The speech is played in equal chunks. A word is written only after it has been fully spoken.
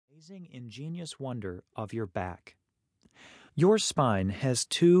amazing, ingenious wonder of your back. Your spine has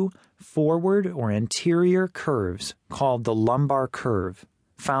two forward or anterior curves called the lumbar curve,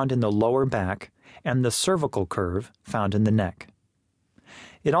 found in the lower back, and the cervical curve, found in the neck.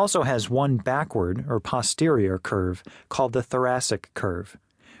 It also has one backward or posterior curve called the thoracic curve,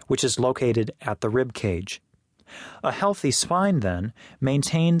 which is located at the rib cage. A healthy spine, then,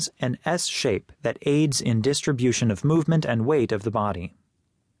 maintains an S shape that aids in distribution of movement and weight of the body.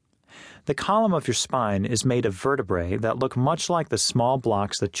 The column of your spine is made of vertebrae that look much like the small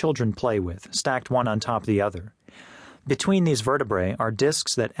blocks that children play with, stacked one on top of the other. Between these vertebrae are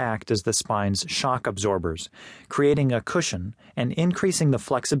discs that act as the spine's shock absorbers, creating a cushion and increasing the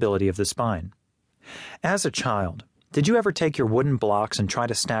flexibility of the spine. As a child, did you ever take your wooden blocks and try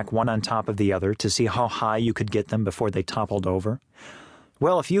to stack one on top of the other to see how high you could get them before they toppled over?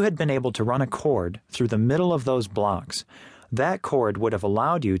 Well, if you had been able to run a cord through the middle of those blocks, that cord would have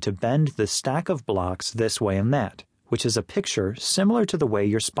allowed you to bend the stack of blocks this way and that, which is a picture similar to the way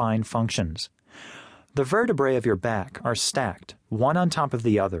your spine functions. The vertebrae of your back are stacked, one on top of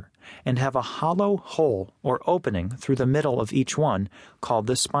the other, and have a hollow hole or opening through the middle of each one called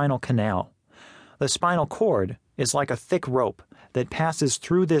the spinal canal. The spinal cord is like a thick rope that passes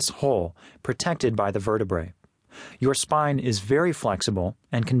through this hole, protected by the vertebrae. Your spine is very flexible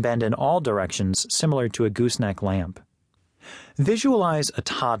and can bend in all directions, similar to a gooseneck lamp. Visualize a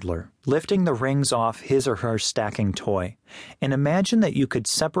toddler lifting the rings off his or her stacking toy, and imagine that you could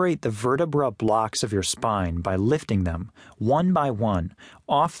separate the vertebra blocks of your spine by lifting them, one by one,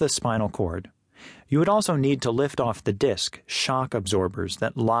 off the spinal cord. You would also need to lift off the disc, shock absorbers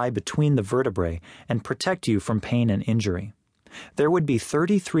that lie between the vertebrae and protect you from pain and injury. There would be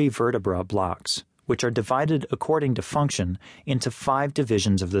 33 vertebra blocks, which are divided according to function into 5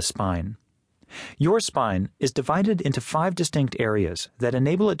 divisions of the spine. Your spine is divided into 5 distinct areas that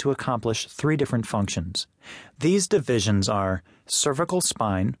enable it to accomplish 3 different functions. These divisions are cervical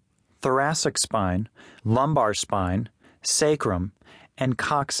spine, thoracic spine, lumbar spine, sacrum, and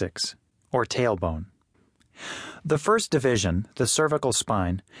coccyx, or tailbone. The first division, the cervical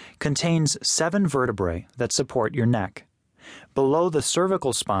spine, contains 7 vertebrae that support your neck. Below the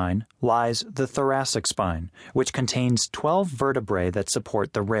cervical spine lies the thoracic spine, which contains 12 vertebrae that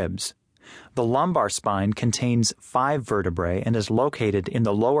support the ribs. The lumbar spine contains 5 vertebrae and is located in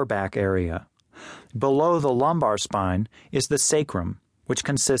the lower back area. Below the lumbar spine is the sacrum, which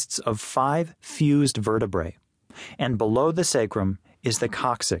consists of 5 fused vertebrae. And below the sacrum is the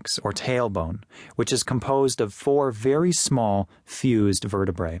coccyx, or tailbone, which is composed of 4 very small fused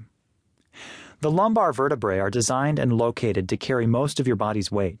vertebrae. The lumbar vertebrae are designed and located to carry most of your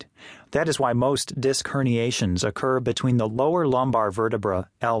body's weight. That is why most disc herniations occur between the lower lumbar vertebra,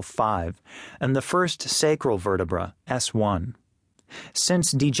 L5, and the first sacral vertebra, S1.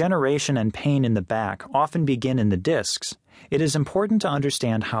 Since degeneration and pain in the back often begin in the discs, it is important to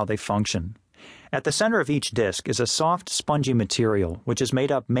understand how they function. At the center of each disc is a soft, spongy material which is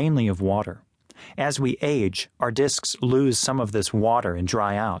made up mainly of water. As we age, our discs lose some of this water and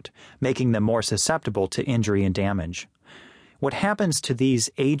dry out, making them more susceptible to injury and damage. What happens to these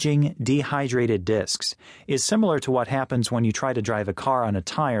aging, dehydrated discs is similar to what happens when you try to drive a car on a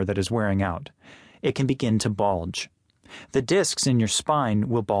tire that is wearing out. It can begin to bulge. The discs in your spine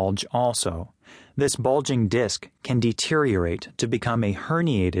will bulge also. This bulging disc can deteriorate to become a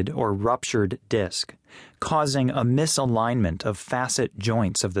herniated or ruptured disc, causing a misalignment of facet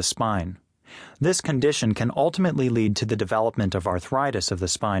joints of the spine. This condition can ultimately lead to the development of arthritis of the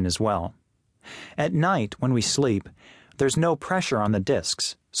spine as well. At night, when we sleep, there's no pressure on the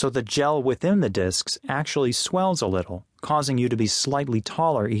discs, so the gel within the discs actually swells a little, causing you to be slightly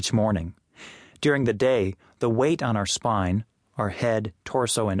taller each morning. During the day, the weight on our spine, our head,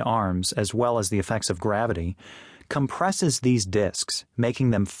 torso, and arms, as well as the effects of gravity, compresses these discs,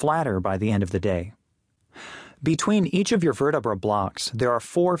 making them flatter by the end of the day. Between each of your vertebra blocks, there are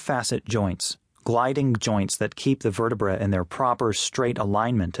 4 facet joints, gliding joints that keep the vertebra in their proper straight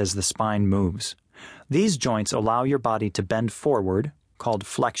alignment as the spine moves. These joints allow your body to bend forward, called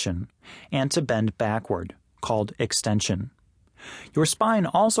flexion, and to bend backward, called extension. Your spine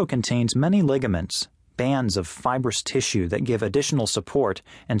also contains many ligaments, bands of fibrous tissue that give additional support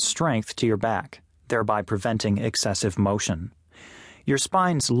and strength to your back, thereby preventing excessive motion. Your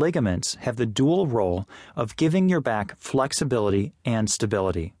spine's ligaments have the dual role of giving your back flexibility and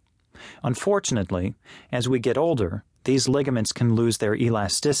stability. Unfortunately, as we get older, these ligaments can lose their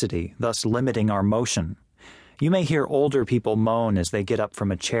elasticity, thus limiting our motion. You may hear older people moan as they get up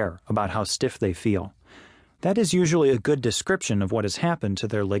from a chair about how stiff they feel. That is usually a good description of what has happened to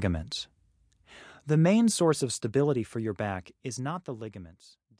their ligaments. The main source of stability for your back is not the ligaments.